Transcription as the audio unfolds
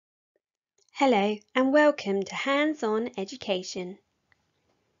Hello and welcome to Hands-On Education.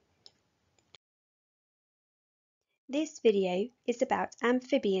 This video is about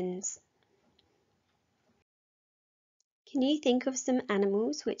amphibians. Can you think of some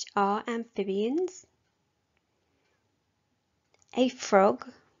animals which are amphibians? A frog,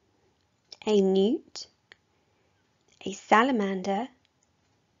 a newt, a salamander,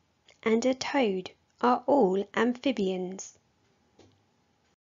 and a toad are all amphibians.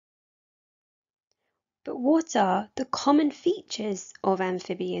 But what are the common features of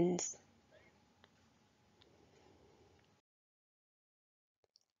amphibians?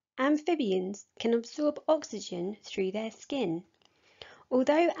 Amphibians can absorb oxygen through their skin.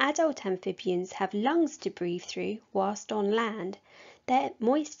 Although adult amphibians have lungs to breathe through whilst on land, their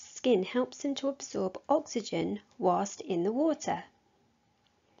moist skin helps them to absorb oxygen whilst in the water.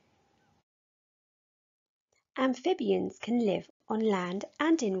 Amphibians can live on land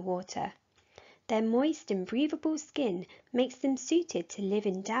and in water. Their moist and breathable skin makes them suited to live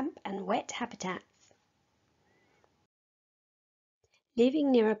in damp and wet habitats.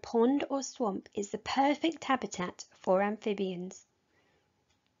 Living near a pond or swamp is the perfect habitat for amphibians.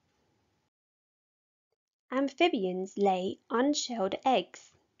 Amphibians lay unshelled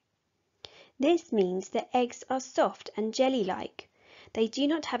eggs. This means that eggs are soft and jelly-like. They do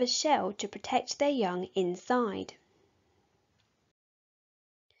not have a shell to protect their young inside.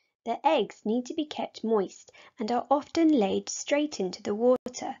 Their eggs need to be kept moist and are often laid straight into the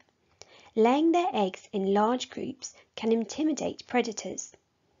water. Laying their eggs in large groups can intimidate predators.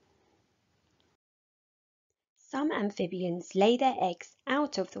 Some amphibians lay their eggs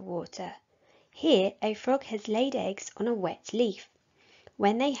out of the water. Here, a frog has laid eggs on a wet leaf.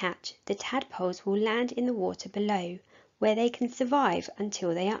 When they hatch, the tadpoles will land in the water below, where they can survive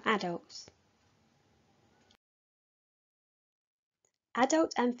until they are adults.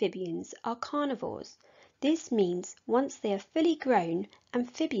 Adult amphibians are carnivores. This means once they are fully grown,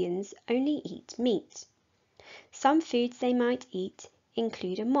 amphibians only eat meat. Some foods they might eat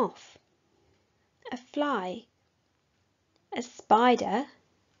include a moth, a fly, a spider,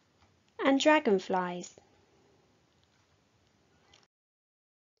 and dragonflies.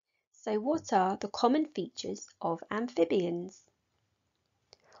 So what are the common features of amphibians?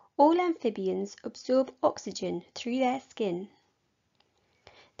 All amphibians absorb oxygen through their skin.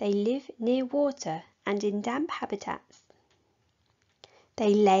 They live near water and in damp habitats.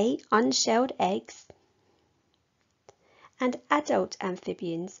 They lay unshelled eggs. And adult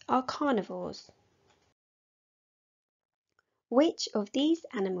amphibians are carnivores. Which of these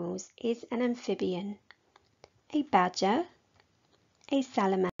animals is an amphibian? A badger, a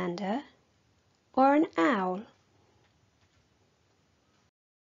salamander, or an owl?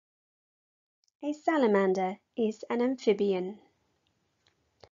 A salamander is an amphibian.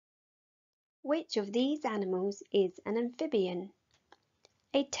 Which of these animals is an amphibian?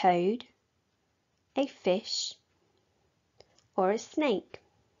 A toad, a fish, or a snake?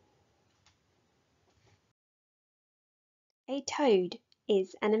 A toad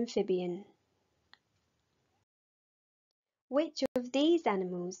is an amphibian. Which of these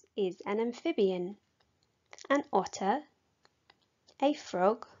animals is an amphibian? An otter, a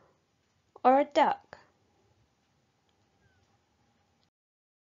frog, or a duck?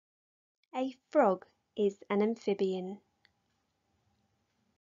 A frog is an amphibian.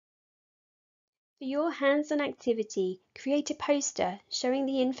 For your hands-on activity, create a poster showing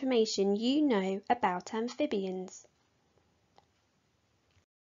the information you know about amphibians.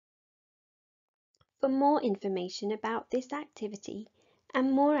 For more information about this activity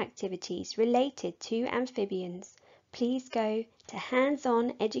and more activities related to amphibians, please go to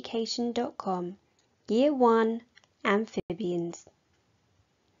handsoneducation.com, Year 1, Amphibians.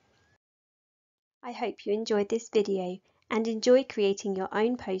 I hope you enjoyed this video and enjoy creating your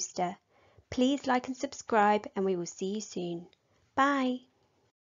own poster. Please like and subscribe and we will see you soon. Bye!